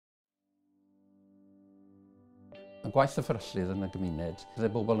Mae gwaith y fferyllydd yn y gymuned. Bydde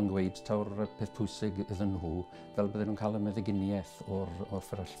bobl yn gweud taw'r peth pwysig iddyn nhw fel bydden nhw'n cael y meddyginiaeth o'r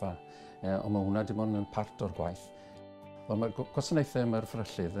fferyllfa. Ond mae hwnna dim ond yn part o'r gwaith. Mae'r gwasanaethau yma'r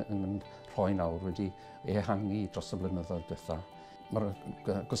fferyllydd yn rhoi nawr wedi ehangu dros y blynyddoedd diwethaf.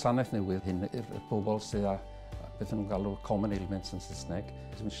 Mae'r gwasanaeth newydd hyn i'r bobl sydd â beth nhw'n galw common ailments yn Saesneg.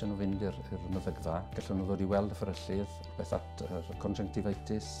 Ddim eisiau nhw fynd i'r meddygfa. Gallwn nhw ddod i weld y fferyllydd, beth at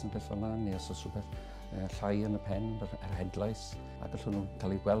conjunctivitis yn beth fel yna, neu os oes rhywbeth llai yn y pen, yr headlice. A gallwn nhw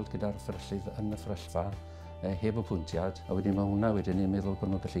cael ei gweld gyda'r fferyllydd yn y fferyllfa heb apwyntiad. A wedyn mae hwnna wedyn i'n meddwl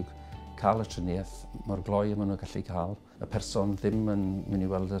bod nhw'n gallu cael y triniaeth mor gloi maen nhw'n gallu cael. Y person ddim yn mynd i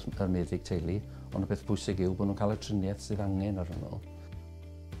weld y meddyg teulu, ond y beth bwysig yw bod nhw'n cael y triniaeth sydd angen ar nhw.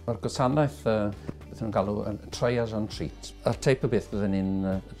 Mae'r gwasanaeth beth nhw'n galw triage and treat. A'r teip o beth byddwn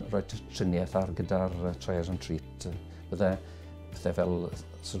ni'n rhoi triniaeth ar gyda'r triage and treat. Bydde fel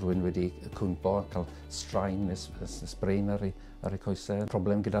sy'n rhywun wedi cwmpo, cael straen neu sprain ar ei coesau.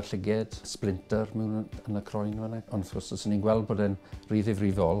 Problem gyda'r llyged, splinter mewn yn y croen fyna. Ond wrth gwrs, os ni'n gweld bod e'n rhy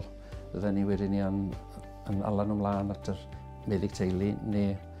ddifrifol, bydden ni wedyn ni yn ala nhw mlaen at yr meddyg teulu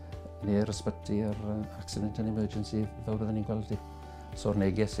neu'r ysbyty yr accident and emergency fel bydden ni'n gweld i. So'r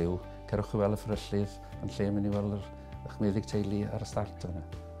neges yw, cerwch i weld y fferyllydd yn lle mynd i weld eich meddyg teulu ar y start yna.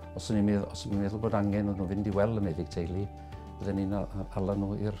 Os ni'n meddwl bod angen nhw fynd i weld y meddyg teulu, bydden ni'n ala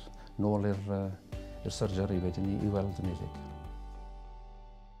nhw nôl i'r surgery wedyn i weld y meddyg.